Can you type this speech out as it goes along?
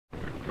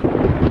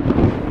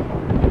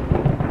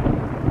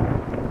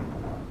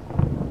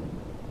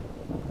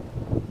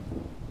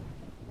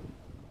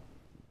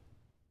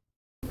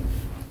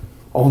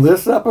On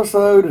this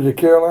episode of the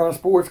Carolina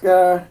Sports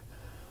Guy,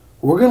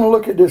 we're going to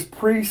look at this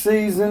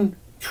preseason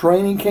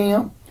training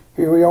camp.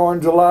 Here we are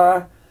in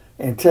July,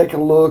 and take a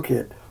look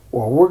at,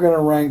 well, we're going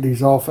to rank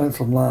these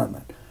offensive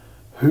linemen.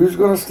 Who's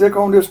going to stick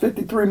on this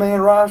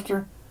 53-man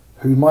roster?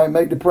 Who might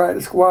make the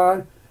practice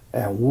squad?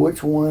 And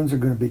which ones are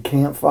going to be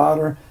camp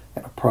fodder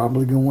and are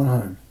probably going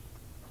home?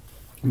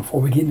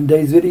 Before we get into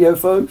today's video,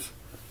 folks,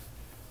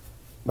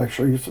 make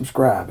sure you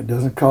subscribe. It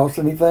doesn't cost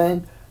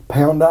anything.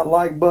 Pound that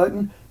like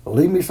button.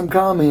 Leave me some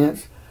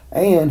comments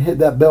and hit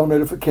that bell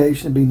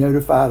notification to be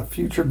notified of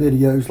future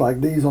videos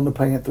like these on the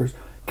Panthers,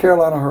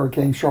 Carolina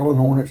Hurricanes, Charlotte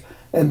Hornets,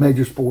 and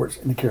major sports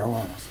in the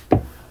Carolinas.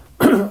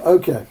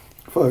 Okay,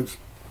 folks,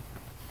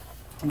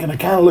 I'm going to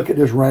kind of look at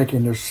this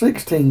ranking. There's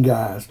 16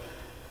 guys,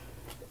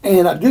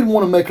 and I did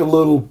want to make a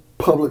little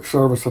public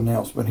service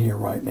announcement here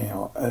right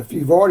now. If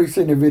you've already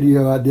seen the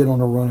video I did on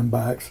the running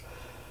backs,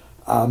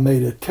 I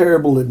made a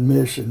terrible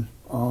admission,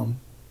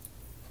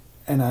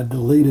 and I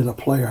deleted a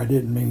player I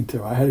didn't mean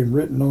to. I had him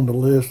written on the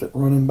list at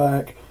running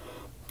back,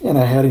 and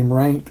I had him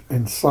ranked,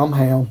 and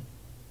somehow,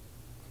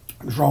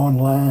 drawing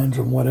lines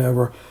and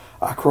whatever,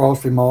 I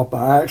crossed him off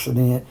by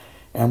accident.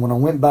 And when I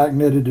went back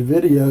and edited the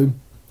video,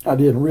 I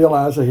didn't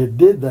realize I had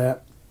did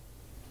that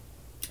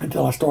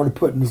until I started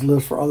putting this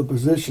list for other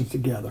positions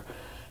together.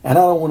 And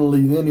I don't want to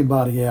leave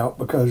anybody out,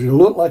 because you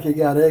look like you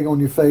got egg on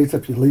your face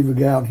if you leave a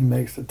guy out and he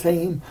makes the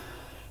team.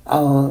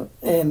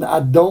 And I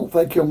don't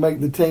think he'll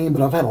make the team,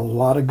 but I've had a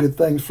lot of good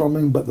things from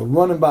him. But the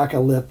running back I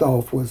left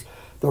off was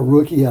the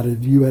rookie out of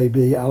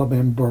UAB,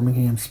 Alabama,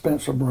 Birmingham,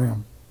 Spencer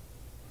Brown.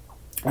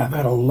 I've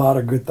had a lot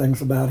of good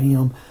things about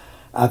him.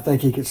 I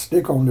think he could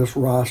stick on this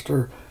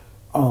roster.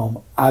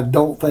 I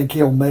don't think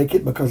he'll make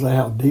it because of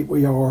how deep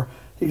we are.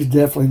 He's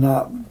definitely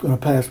not going to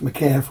pass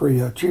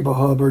McCaffrey or Chuba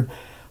Hubbard.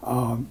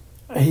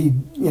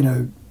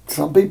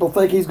 Some people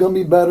think he's going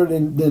to be better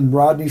than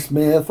Rodney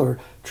Smith or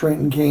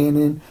Trenton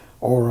Cannon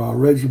or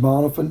Reggie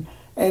Bonifant,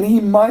 and he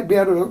might be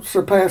able to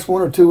surpass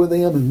one or two of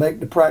them and make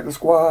the practice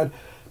squad,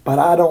 but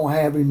I don't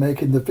have him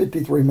making the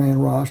 53-man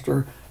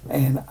roster,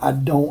 and I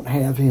don't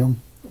have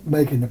him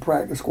making the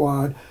practice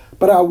squad,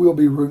 but I will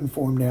be rooting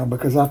for him now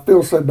because I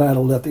feel so bad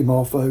I left him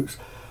off, folks.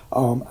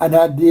 And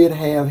I did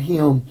have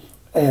him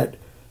at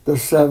the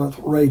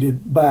 7th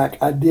rated back.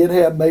 I did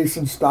have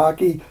Mason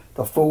Stockey,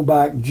 the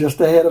fullback,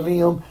 just ahead of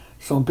him.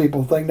 Some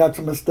people think that's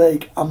a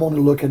mistake. I'm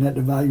only looking at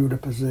the value of the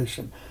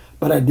position.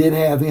 But I did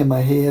have him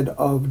ahead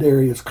of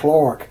Darius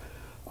Clark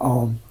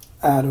out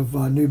of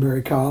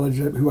Newberry College,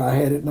 who I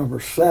had at number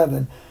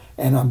 7,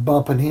 and I'm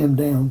bumping him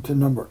down to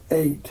number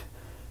 8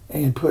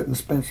 and putting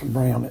Spencer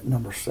Brown at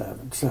number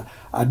 7. So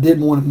I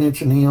didn't want to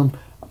mention him.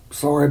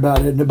 Sorry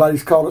about it.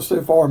 Nobody's caught it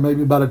so far.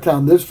 Maybe by the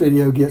time this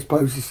video gets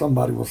posted,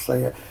 somebody will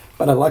say it.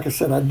 But like I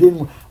said, I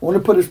didn't want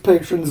to put his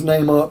picture and his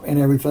name up and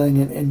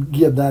everything and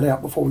give that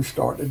out before we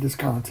started this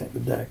content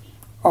today.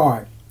 All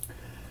right.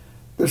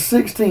 There's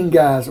 16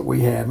 guys that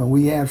we have, and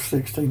we have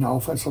 16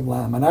 offensive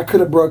linemen. I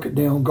could have broke it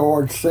down,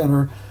 guard,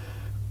 center,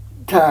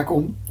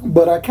 tackle,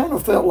 but I kind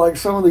of felt like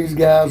some of these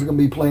guys are going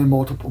to be playing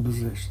multiple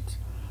positions.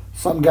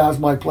 Some guys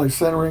might play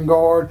center and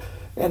guard,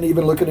 and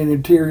even looking at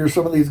interior,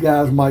 some of these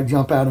guys might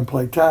jump out and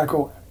play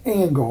tackle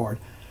and guard.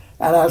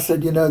 And I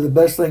said, the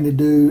best thing to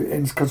do,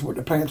 and it's because what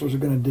the Panthers are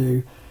going to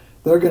do,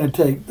 they're going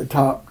to take the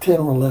top 10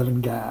 or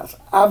 11 guys.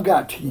 I've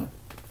got 10.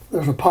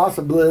 There's a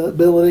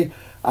possibility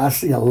I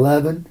see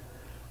 11.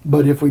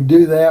 But if we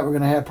do that, we're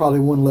going to have probably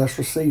one less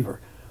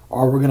receiver,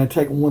 or we're going to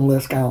take one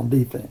less guy on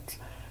defense.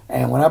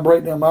 And when I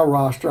break down my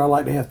roster, I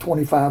like to have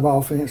 25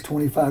 offense,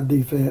 25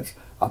 defense,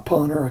 a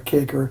punter, a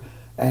kicker,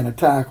 and a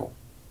tackle.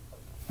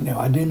 Now,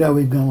 I do know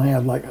we're going to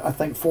have, I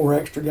think 4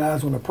 extra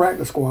guys on the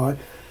practice squad,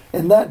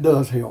 and that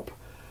does help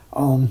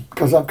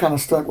because I've kind of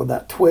stuck with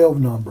that 12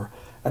 number,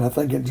 and I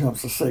think it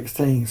jumps to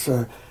 16.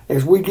 So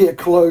as we get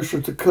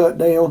closer to cut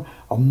down,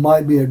 I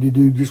might be able to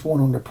do just one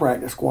on the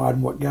practice squad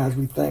and what guys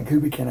we think, who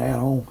we can add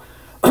on.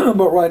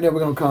 But right now we're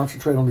going to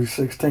concentrate on these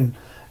 16.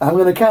 I'm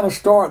going to kind of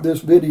start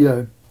this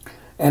video,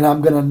 and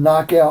I'm going to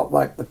knock out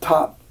the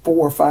top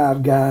 4 or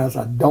 5 guys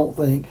I don't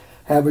think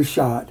have a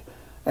shot.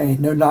 Ain't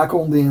no knock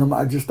on them.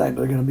 I just think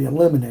they're going to be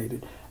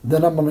eliminated.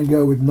 Then I'm going to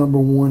go with number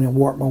 1 and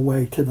work my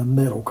way to the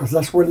middle, because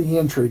that's where the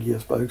intrigue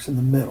is, folks, in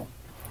the middle.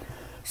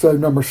 So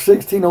number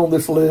 16 on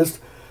this list,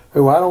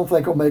 who I don't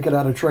think will make it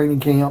out of training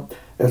camp,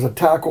 is a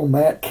tackle,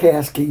 Matt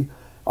Caskey.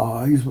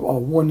 He's a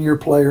 1-year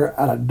player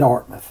out of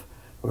Dartmouth.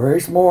 Very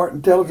smart,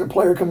 intelligent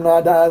player coming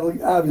out of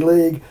the Ivy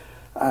League.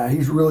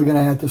 He's really going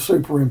to have to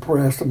super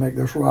impress to make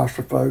this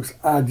roster, folks.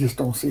 I just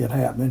don't see it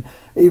happening,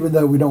 even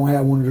though we don't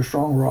have one of the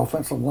stronger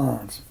offensive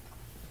lines.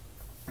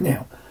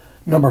 Now,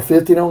 number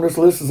 15 on this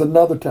list is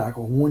another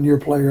tackle, 1-year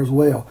player as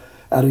well,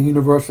 out of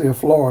University of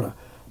Florida,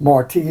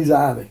 Martez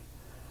Ivy.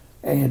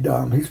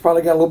 And he's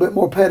probably got a little bit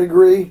more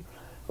pedigree,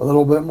 a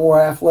little bit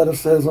more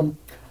athleticism,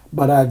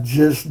 but I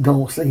just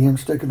don't see him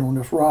sticking on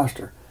this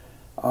roster.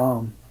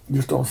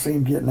 Just don't see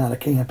him getting out of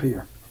camp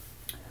here.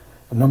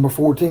 And number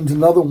 14 is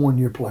another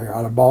 1-year player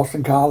out of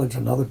Boston College,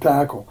 another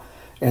tackle,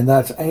 and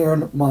that's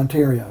Aaron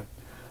Montero.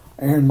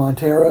 Aaron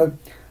Montero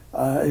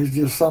is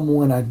just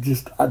someone I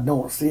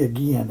don't see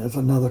again as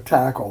another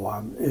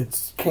tackle.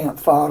 It's camp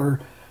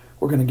fodder.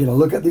 We're going to get a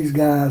look at these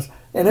guys,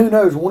 and who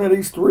knows, one of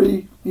these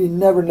three, you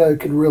never know,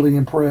 could really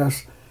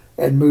impress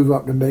and move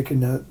up to making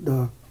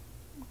the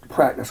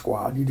practice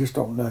squad. You just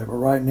don't know. But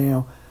right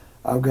now,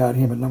 I've got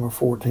him at number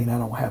 14. I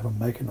don't have him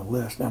making the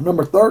list. Now,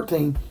 number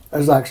 13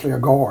 is actually a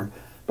guard,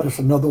 but it's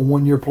another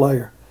one-year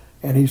player,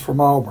 and he's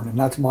from Auburn, and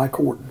that's Mike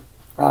Horton.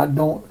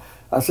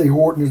 I see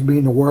Horton as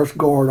being the worst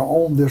guard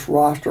on this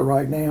roster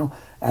right now,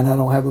 and I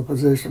don't have a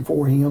position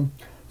for him,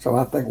 so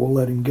I think we'll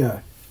let him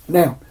go.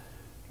 Now,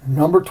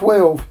 number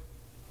 12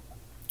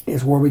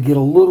 is where we get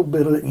a little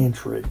bit of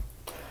intrigue,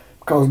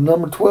 because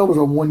number 12 is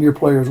a one-year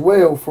player as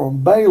well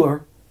from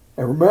Baylor.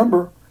 And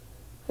remember,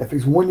 if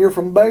he's 1 year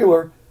from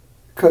Baylor,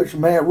 Coach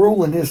Matt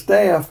Rule and his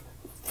staff,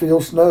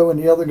 Phil Snow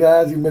and the other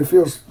guys, even though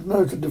Phil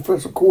Snow's the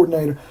defensive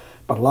coordinator,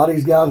 but a lot of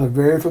these guys are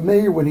very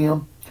familiar with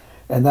him,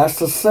 and that's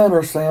the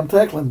center, Sam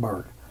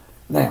Tecklenburg.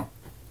 Now,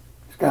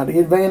 he's got the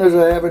advantage of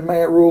having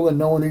Matt Rule and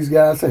knowing these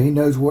guys, so he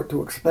knows what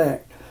to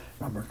expect.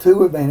 Number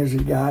 2 advantage he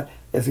got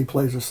is he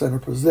plays a center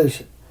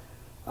position.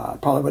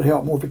 Probably would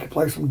help more if he could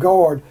play some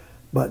guard,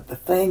 but the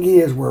thing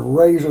is, we're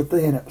razor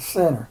thin at the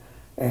center.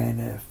 And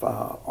if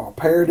our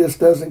Paradis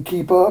doesn't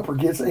keep up or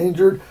gets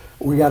injured,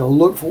 we got to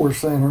look for a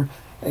center.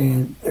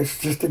 And it's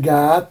just a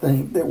guy, I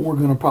think, that we're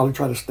going to probably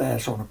try to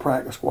stash on the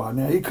practice squad.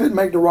 Now, he could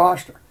make the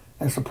roster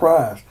and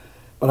surprise.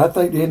 But I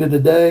think at the end of the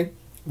day,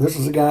 this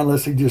is a guy,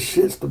 unless he just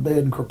shits the bed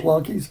and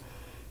kerplunkies,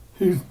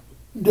 he's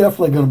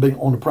definitely going to be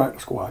on the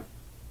practice squad.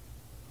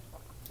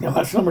 Now,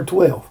 that's number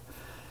 12.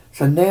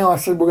 So now I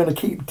said we're going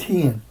to keep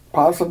 10,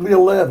 possibly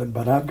 11,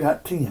 but I've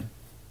got 10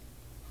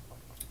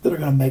 that are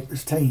going to make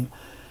this team.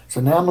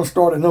 So now I'm going to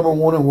start at number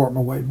 1 and work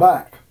my way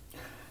back.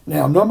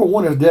 Now, number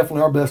 1 is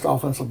definitely our best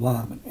offensive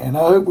lineman. And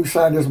I hope we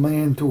sign this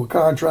man to a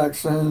contract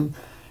soon,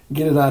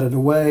 get it out of the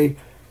way.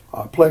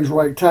 Plays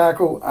right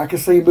tackle. I can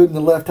see him moving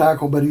to left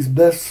tackle, but he's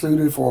best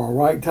suited for our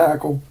right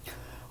tackle.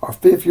 Our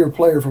 5th-year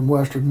player from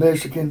Western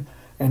Michigan,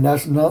 and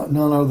that's none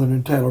other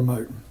than Taylor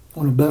Moton.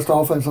 One of the best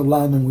offensive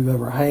linemen we've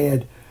ever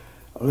had.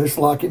 Let's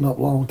lock him up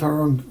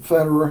long-term,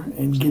 Federer,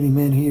 and get him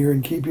in here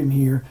and keep him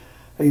here.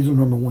 He's the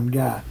number 1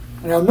 guy.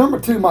 Now, number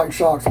 2 might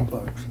shock some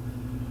folks,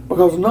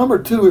 because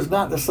number 2 is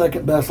not the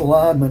second best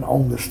lineman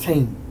on this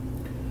team.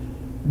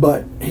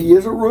 But he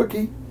is a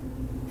rookie.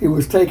 He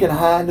was taken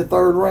high in the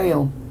 3rd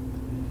round,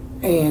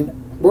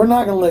 and we're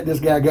not going to let this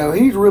guy go.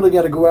 He's really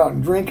got to go out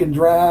and drink and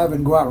drive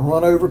and go out and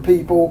run over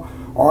people,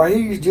 or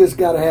he's just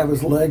got to have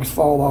his legs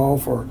fall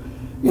off, or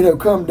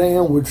come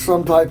down with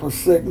some type of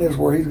sickness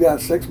where he's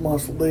got 6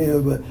 months to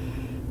live. But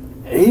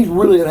he's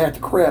really going to have to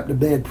crap the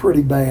bed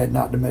pretty bad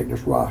not to make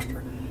this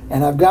roster.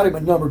 And I've got him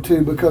at number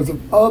 2 because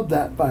of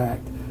that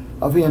fact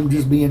of him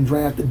just being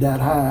drafted that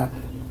high.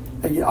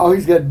 All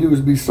he's got to do is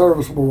be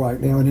serviceable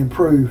right now and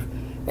improve,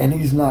 and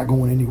he's not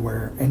going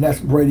anywhere. And that's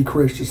Brady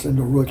Christensen,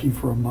 the rookie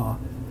from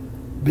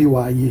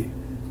BYU.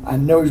 I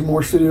know he's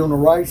more suited on the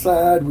right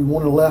side. We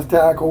want a left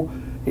tackle.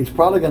 He's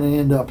probably going to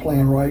end up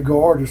playing right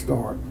guard to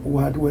start.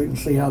 We'll have to wait and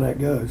see how that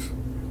goes.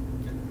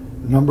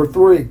 Number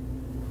 3,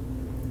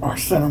 our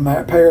center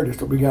Matt Paradis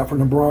that we got from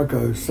the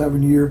Broncos,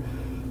 7-year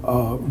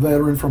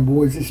veteran from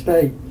Boise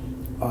State.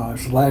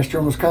 It's the last year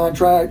on his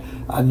contract.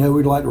 I know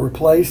we'd like to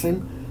replace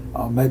him.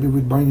 Maybe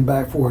we'd bring him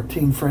back for a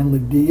team-friendly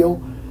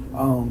deal.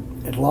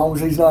 As long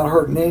as he's not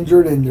hurt and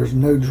injured and there's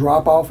no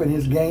drop-off in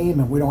his game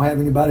and we don't have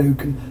anybody who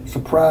can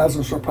surprise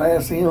or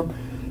surpass him,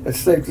 it's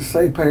safe to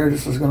say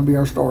Paradis is going to be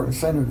our starting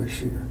center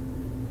this year.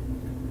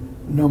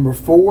 Number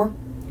 4,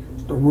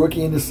 the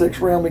rookie in the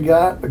 6th round we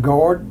got, the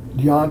guard,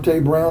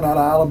 Deontay Brown out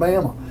of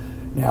Alabama.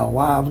 Now,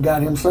 why I've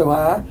got him so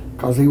high?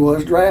 Because he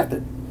was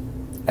drafted.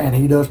 And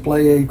he does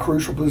play a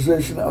crucial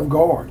position of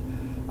guard.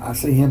 I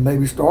see him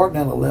maybe starting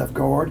out at left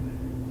guard.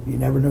 You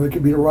never know, it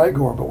could be the right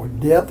guard. But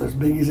with depth as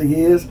big as he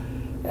is,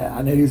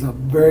 I know he's a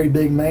very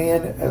big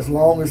man. As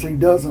long as he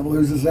doesn't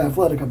lose his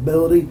athletic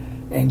ability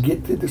and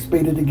get to the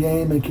speed of the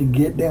game and can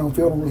get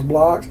downfield on his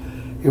blocks,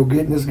 he'll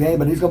get in this game.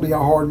 But he's going to be a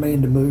hard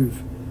man to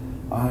move.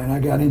 And I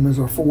got him as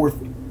our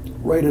 4th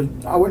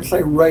rated. I wouldn't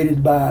say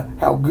rated by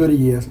how good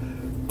he is.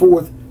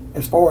 4th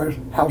as far as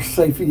how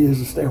safe he is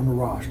to stay on the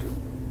roster.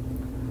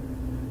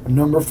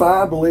 Number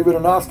 5, believe it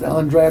or not, is the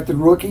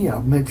undrafted rookie.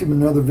 I've mentioned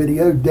in another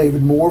video,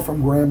 David Moore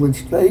from Grambling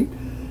State.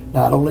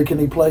 Not only can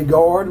he play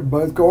guard,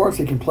 both guards,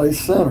 he can play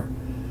center.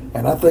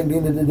 And I think at the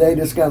end of the day,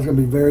 this guy's going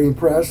to be very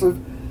impressive.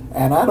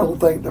 And I don't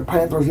think the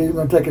Panthers are even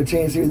going to take a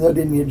chance, even though he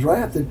didn't get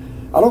drafted.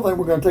 I don't think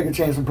we're going to take a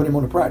chance and put him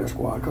on the practice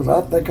squad, because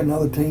I think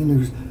another team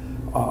who's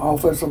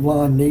offensive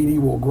line needy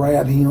will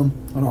grab him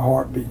in a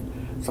heartbeat.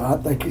 So I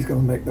think he's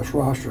going to make this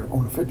roster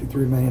on the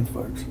 53-man,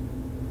 folks.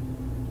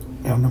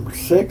 Now, number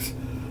 6,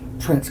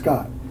 Trent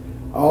Scott.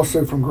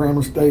 Also from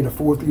Grambling State, a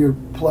 4th-year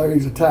player.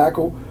 He's a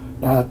tackle.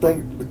 Now, I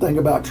think the thing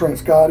about Trent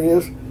Scott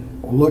is,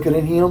 looking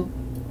at him,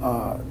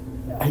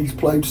 he's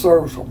played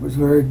serviceable. He's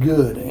very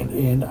good.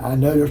 And I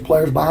know there's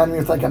players behind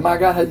me thinking, my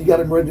God, how you got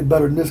him rated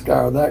better than this guy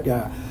or that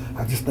guy.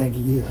 I just think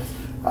he is.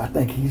 I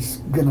think he's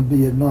going to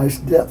be a nice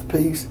depth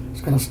piece.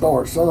 He's going to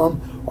start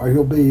some, or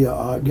he'll be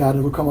a guy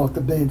that will come off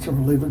the bench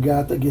and relieve a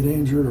guy if they get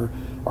injured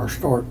or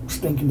start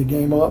stinking the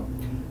game up.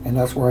 And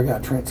that's where I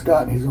got Trent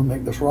Scott, and he's going to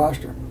make this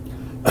roster.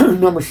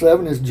 Number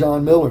 7 is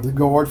John Miller, the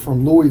guard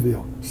from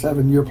Louisville,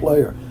 7-year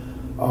player.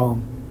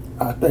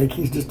 I think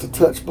he's just a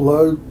touch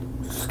below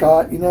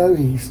Scott. You know,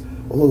 he's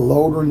a little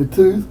older in the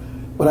tooth,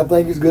 but I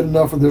think he's good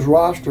enough for this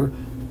roster,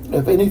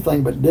 if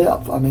anything but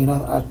depth. I mean,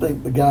 I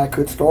think the guy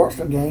could start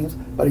some games,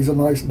 but he's a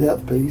nice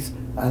depth piece,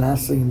 and I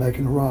see him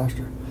making the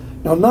roster.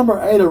 Now,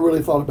 number 8, I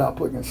really thought about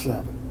putting at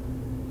 7.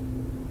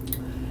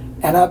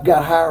 And I've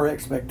got higher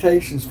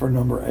expectations for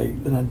number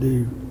 8 than I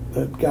do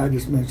the guy I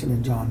just mentioned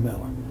in John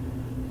Miller.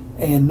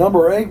 And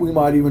number 8, we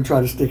might even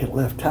try to stick at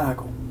left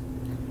tackle.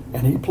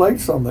 And he played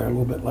some there a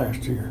little bit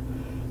last year.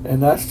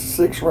 And that's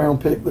the 6th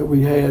round pick that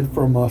we had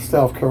from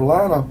South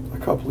Carolina a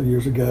couple of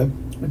years ago,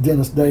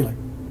 Dennis Daly.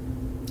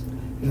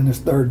 He's in his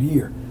 3rd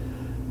year.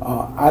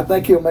 I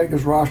think he'll make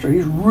this roster.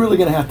 He's really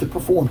going to have to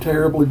perform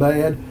terribly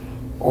bad,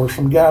 or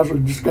some guys are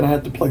just going to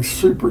have to play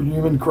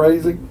superhuman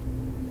crazy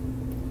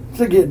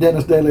to get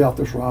Dennis Daly off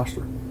this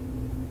roster.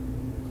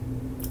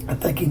 I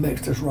think he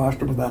makes this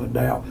roster without a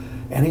doubt,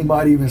 and he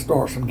might even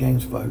start some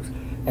games, folks.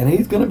 And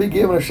he's going to be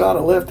given a shot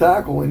at left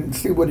tackle and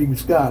see what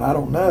he's got. I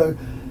don't know.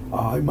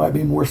 He might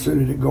be more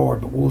suited at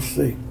guard, but we'll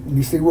see. And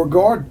you see, we're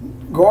guard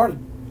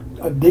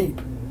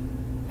deep,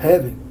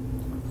 heavy.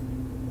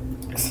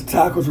 It's the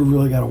tackles we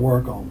really got to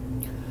work on.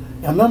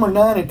 Now, number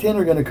 9 and 10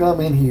 are going to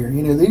come in here.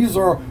 You know, these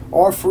are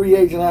our free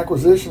agent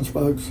acquisitions,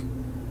 folks.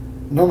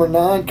 Number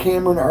 9,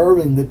 Cameron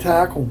Irving, the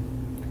tackle,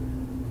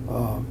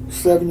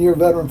 7-year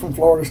veteran from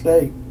Florida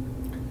State.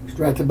 He's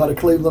drafted by the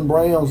Cleveland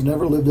Browns,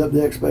 never lived up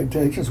to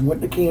expectations.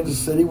 Went to Kansas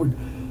City,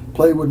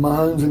 played with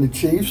Mahomes and the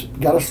Chiefs,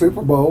 got a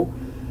Super Bowl,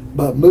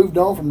 but moved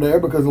on from there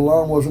because the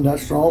line wasn't that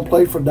strong.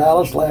 Played for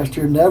Dallas last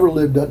year, never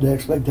lived up to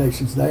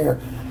expectations there.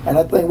 And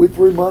I think we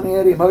threw money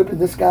at him hoping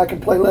this guy can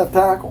play left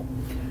tackle.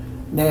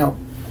 Now,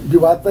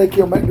 do I think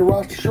he'll make the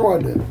roster? Sure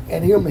I do.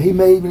 And he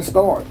may even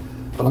start.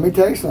 But let me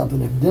tell you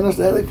something. If Dennis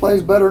Daly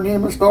plays better than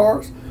him and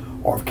starts,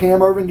 or if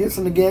Cam Irvin gets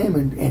in the game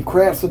and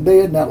craps the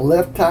bed and that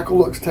left tackle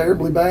looks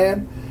terribly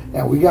bad,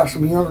 and we got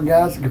some younger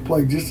guys that can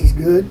play just as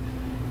good,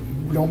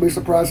 don't be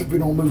surprised if we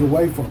don't move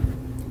away from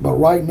him. But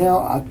right now,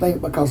 I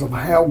think because of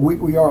how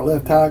weak we are at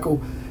left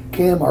tackle,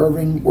 Cam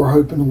Irvin, we're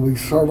hoping will be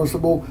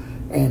serviceable.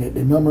 And at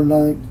the number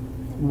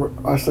 9,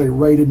 I say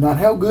rated, not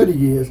how good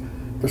he is,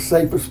 the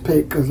safest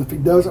pick, because if he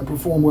doesn't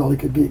perform well, he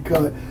could get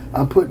cut.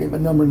 I'm putting him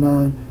at number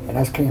 9, and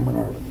that's Cameron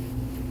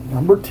Irvin.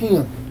 Number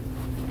 10,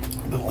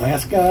 the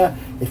last guy,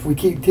 if we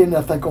keep 10,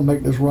 I think will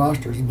make this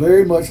roster. It's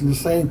very much in the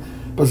same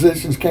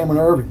position as Cameron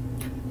Irving.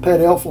 Pat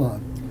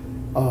Elflein,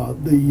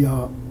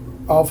 the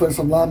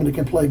offensive lineman that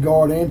can play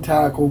guard and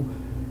tackle,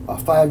 a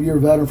 5-year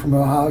veteran from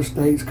Ohio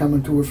State, is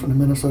coming to us from the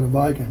Minnesota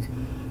Vikings.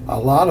 A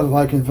lot of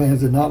Viking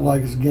fans did not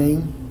like his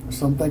game.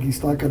 Some think he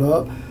stunk it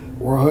up.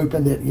 We're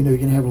hoping that, you know, he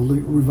can have a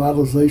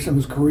revitalization of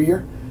his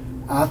career.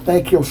 I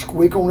think he'll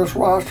squeak on this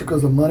roster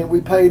because of the money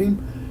we paid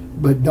him.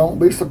 But don't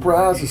be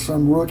surprised if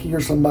some rookie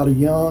or somebody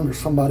young or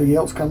somebody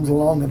else comes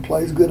along and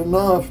plays good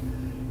enough,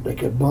 they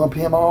could bump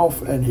him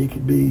off and he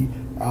could be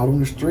out on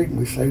the street and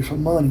we save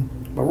some money.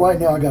 But right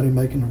now I got him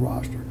making the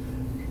roster.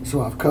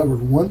 So I've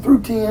covered 1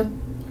 through 10.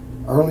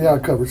 Earlier I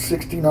covered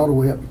 16 all the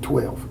way up to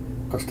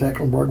 12 because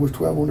Tecklenburg was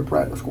 12 on the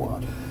practice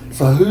squad.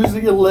 So who's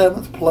the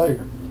 11th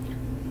player?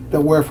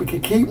 That where if we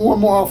could keep one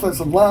more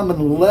offensive lineman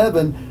at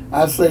 11,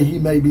 I'd say he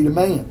may be the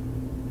man.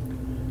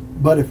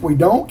 But if we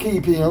don't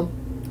keep him,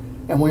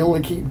 and we only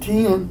keep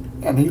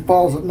 10, and he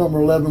falls at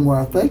number 11 where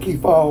I think he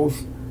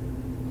falls,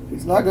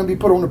 he's not going to be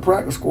put on the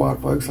practice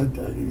squad, folks.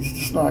 He's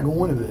just not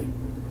going to be.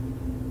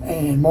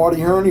 And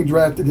Marty Herney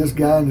drafted this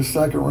guy in the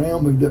 2nd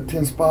round, moved up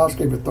 10 spots,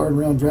 gave a 3rd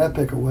round draft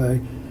pick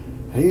away.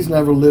 He's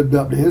never lived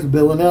up to his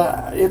bill.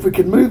 Now, if we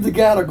could move the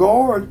guy to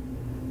guard,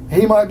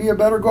 he might be a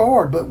better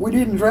guard, but we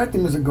didn't draft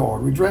him as a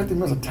guard. We drafted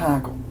him as a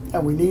tackle,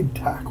 and we need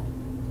tackle.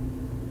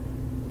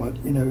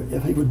 But, you know,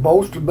 if he would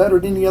bolster better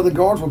than any other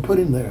guards, we'll put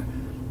him there.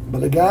 But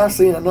the guy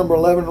seeing at number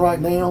 11 right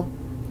now,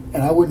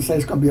 and I wouldn't say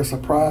it's going to be a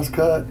surprise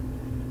cut,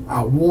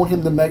 I want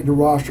him to make the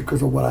roster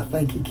because of what I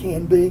think he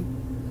can be.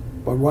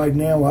 But right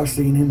now, I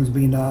see him as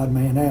being the odd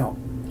man out.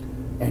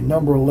 And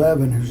number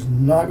 11, who's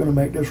not going to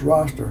make this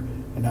roster,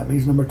 and that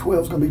means number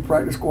 12 is going to be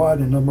practice squad,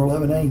 and number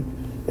 11 ain't,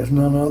 is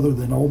none other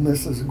than Ole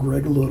Miss's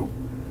Greg Little.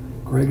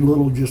 Greg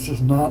Little just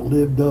has not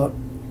lived up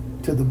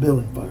to the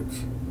billing,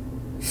 folks.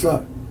 So,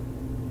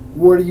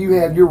 where do you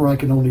have your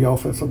ranking on the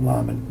offensive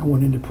lineman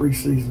going into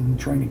preseason and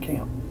training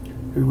camp?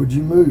 Who would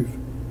you move?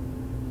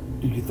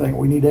 Do you think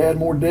we need to add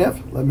more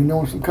depth? Let me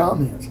know in some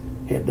comments.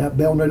 Hit that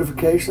bell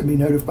notification to be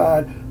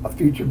notified of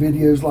future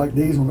videos like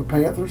these on the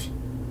Panthers.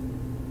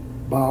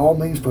 By all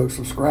means, folks,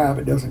 subscribe.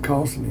 It doesn't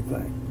cost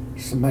anything.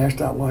 Smash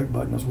that like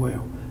button as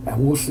well.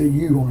 And we'll see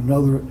you on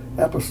another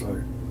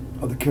episode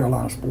of the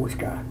Carolina Sports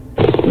Guy.